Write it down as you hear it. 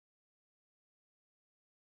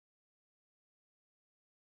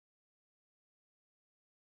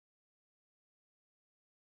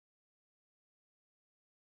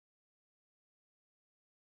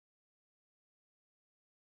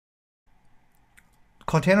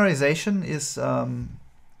Containerization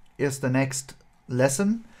is the next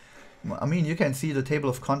lesson. I mean, you can see the table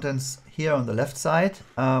of contents here on the left side.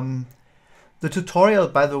 The tutorial,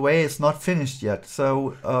 by the way, is not finished yet.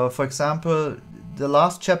 So, for example, the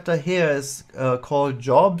last chapter here is called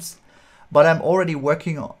Jobs, but I'm already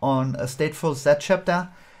working on a stateful set chapter,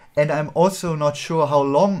 and I'm also not sure how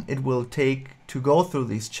long it will take to go through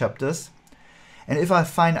these chapters. And if I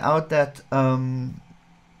find out that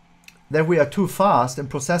that we are too fast in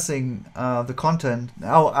processing the content,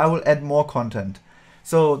 I will add more content.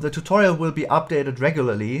 So the tutorial will be updated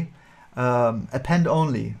regularly, append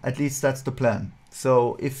only. At least that's the plan.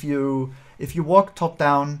 So if you walk top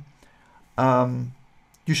down,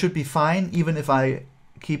 you should be fine, even if I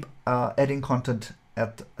keep adding content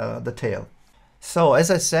at the tail. So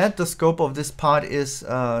as I said, the scope of this part is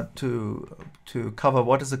to cover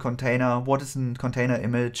what is a container, what is a container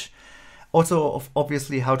image, also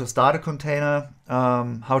obviously how to start a container,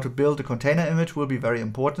 how to build a container image will be very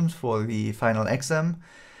important for the final exam.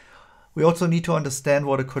 We also need to understand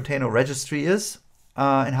what a container registry is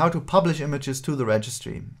and how to publish images to the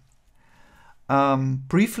registry.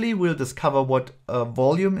 Briefly, we'll discover what a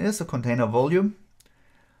volume is, a container volume.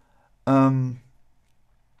 And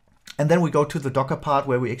then we go to the Docker part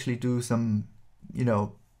where we actually do some,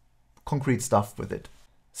 concrete stuff with it.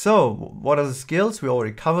 So what are the skills? We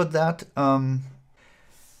already covered that.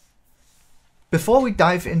 Before we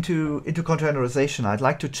dive into containerization, I'd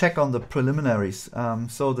like to check on the preliminaries.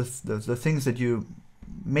 So the things that you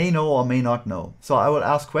may know or may not know. So I will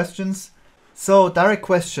ask questions. So direct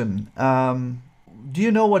question. Do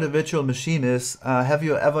you know what a virtual machine is? Have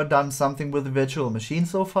you ever done something with a virtual machine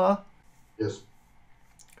so far? Yes.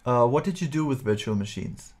 What did you do with virtual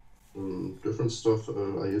machines? Different stuff.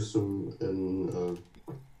 I used them in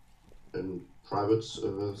private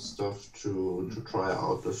stuff to try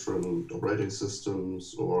out different operating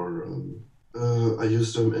systems, or I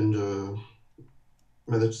used them in the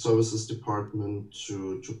managed services department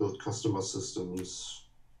to build customer systems.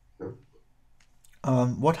 Yeah.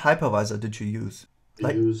 What hypervisor did you use?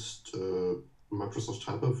 I used Microsoft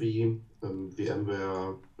Hyper-V,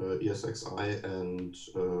 VMware, ESXi, and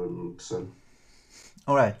Xen.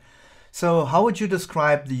 All right. So how would you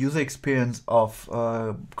describe the user experience of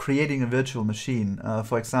creating a virtual machine?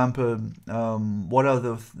 For example, what are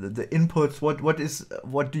the inputs?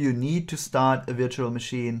 What do you need to start a virtual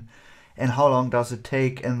machine, and how long does it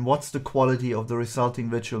take? And what's the quality of the resulting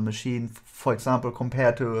virtual machine, for example,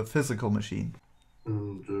 compared to a physical machine?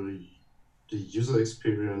 The user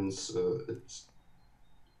experience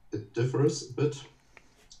it differs a bit,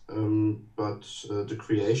 but the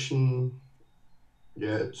creation.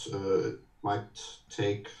 Yeah, it might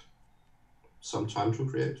take some time to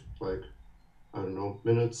create, like, I don't know,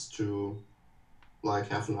 minutes to like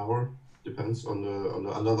half an hour. Depends on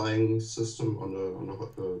the underlying system, on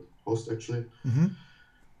the host actually.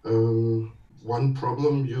 Mm-hmm. One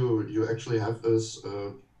problem you actually have is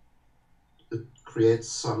it creates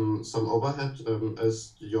some overhead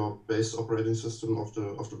as your base operating system of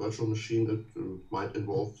the virtual machine. It might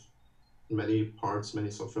involve many parts, many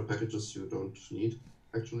software packages you don't need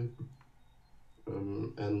actually,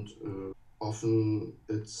 and often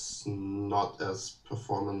it's not as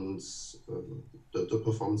performance. The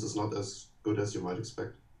performance is not as good as you might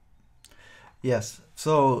expect. Yes.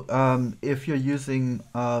 So if you're using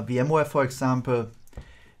VMware, for example,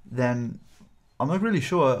 then I'm not really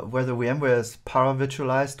sure whether VMware is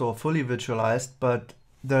para-virtualized or fully virtualized, but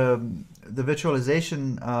the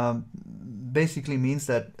virtualization basically means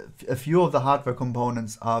that a few of the hardware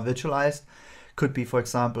components are virtualized. Could be, for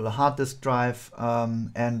example, a hard disk drive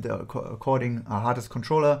and according a hard disk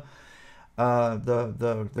controller.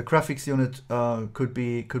 The graphics unit could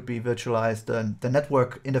be virtualized. The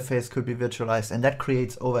network interface could be virtualized, and that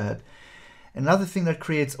creates overhead. Another thing that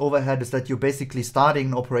creates overhead is that you're basically starting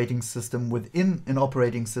an operating system within an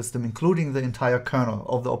operating system, including the entire kernel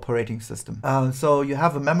of the operating system. So you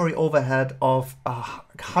have a memory overhead of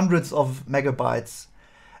hundreds of megabytes.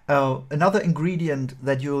 Another ingredient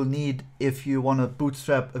that you'll need if you want to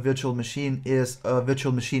bootstrap a virtual machine is a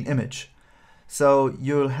virtual machine image. So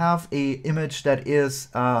you'll have an image that is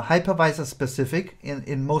hypervisor specific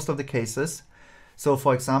in most of the cases. So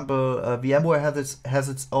for example, VMware has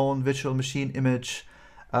its own virtual machine image.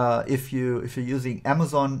 If you're using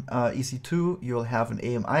Amazon EC2, you'll have an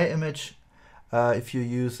AMI image. If you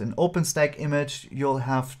use an OpenStack image, you'll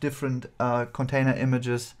have different container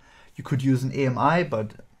images. You could use an AMI,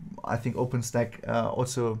 but I think OpenStack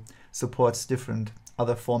also supports different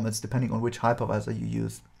other formats depending on which hypervisor you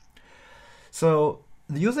use. So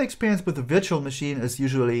the user experience with a virtual machine is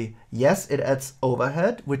usually, yes, it adds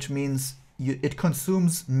overhead, which means it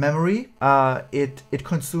consumes memory, it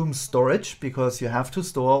consumes storage, because you have to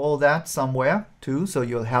store all that somewhere too, so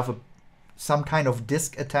you'll have some kind of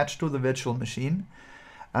disk attached to the virtual machine.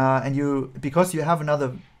 And because you have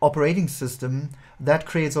another operating system, that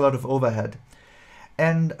creates a lot of overhead.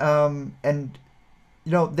 And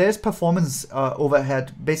there's performance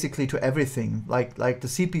overhead basically to everything, like the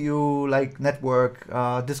CPU, like network,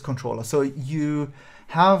 disk controller. So you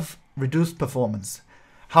have reduced performance.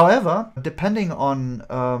 However, depending on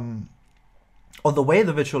the way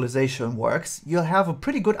the virtualization works, you'll have a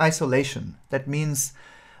pretty good isolation. That means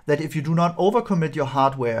that if you do not overcommit your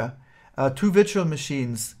hardware, two virtual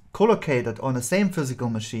machines collocated on the same physical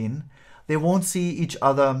machine, they won't see each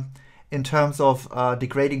other in terms of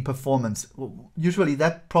degrading performance. Usually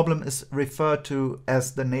that problem is referred to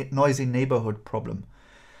as the noisy neighborhood problem.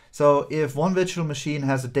 So if one virtual machine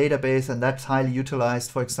has a database and that's highly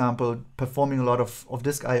utilized, for example, performing a lot of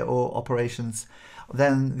disk I/O operations,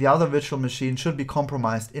 then the other virtual machine should be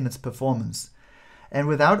compromised in its performance. And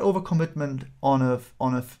without overcommitment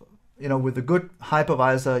with a good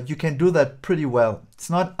hypervisor, you can do that pretty well. It's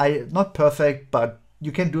not perfect, but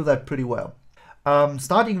you can do that pretty well.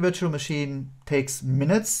 Starting virtual machine takes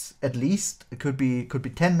minutes at least. It could be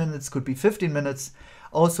 10 minutes, could be 15 minutes.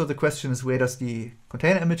 Also, the question is, where does the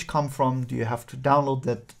container image come from? Do you have to download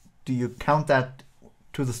that? Do you count that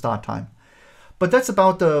to the start time? But that's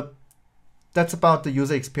about the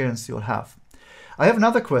user experience you'll have. I have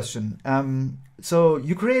another question. So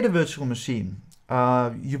you create a virtual machine.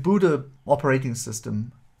 You boot an operating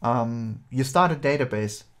system. You start a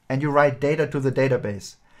database, and you write data to the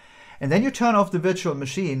database. And then you turn off the virtual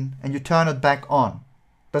machine and you turn it back on.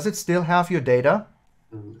 Does it still have your data?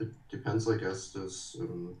 It depends, I guess.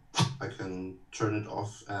 I can turn it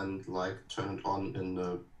off and turn it on in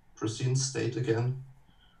the pristine state again,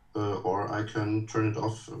 or I can turn it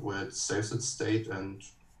off where it saves its state, and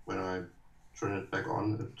when I turn it back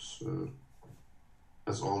on, it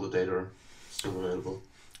has all the data still available.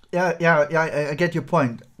 Yeah, I get your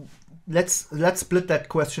point. Let's split that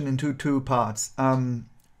question into two parts.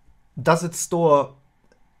 Does it store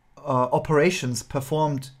operations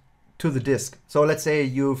performed to the disk? So let's say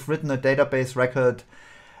you've written a database record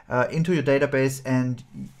into your database and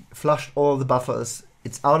flushed all the buffers.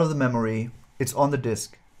 It's out of the memory. It's on the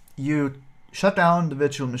disk. You shut down the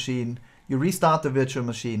virtual machine. You restart the virtual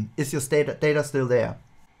machine. Is your data still there?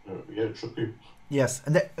 Yeah, it should be. Yes,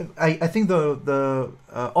 and I think the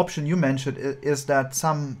option you mentioned is that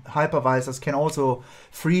some hypervisors can also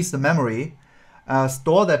freeze the memory,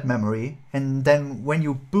 store that memory, and then when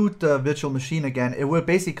you boot the virtual machine again, it will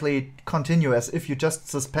basically continue as if you just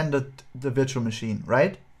suspended the virtual machine,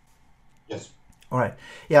 right? Yes. All right.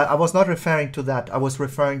 Yeah, I was not referring to that. I was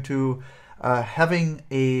referring to having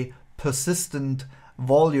a persistent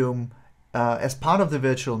volume as part of the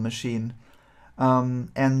virtual machine,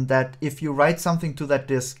 and that if you write something to that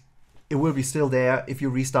disk, it will be still there if you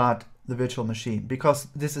restart the virtual machine, because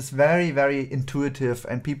this is very, very intuitive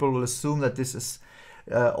and people will assume that this is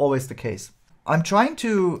always the case. I'm trying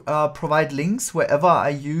to provide links wherever I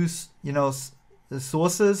use, the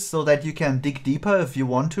sources, so that you can dig deeper if you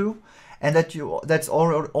want to, and that's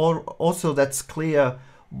clear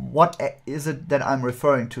what is it that I'm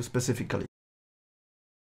referring to specifically.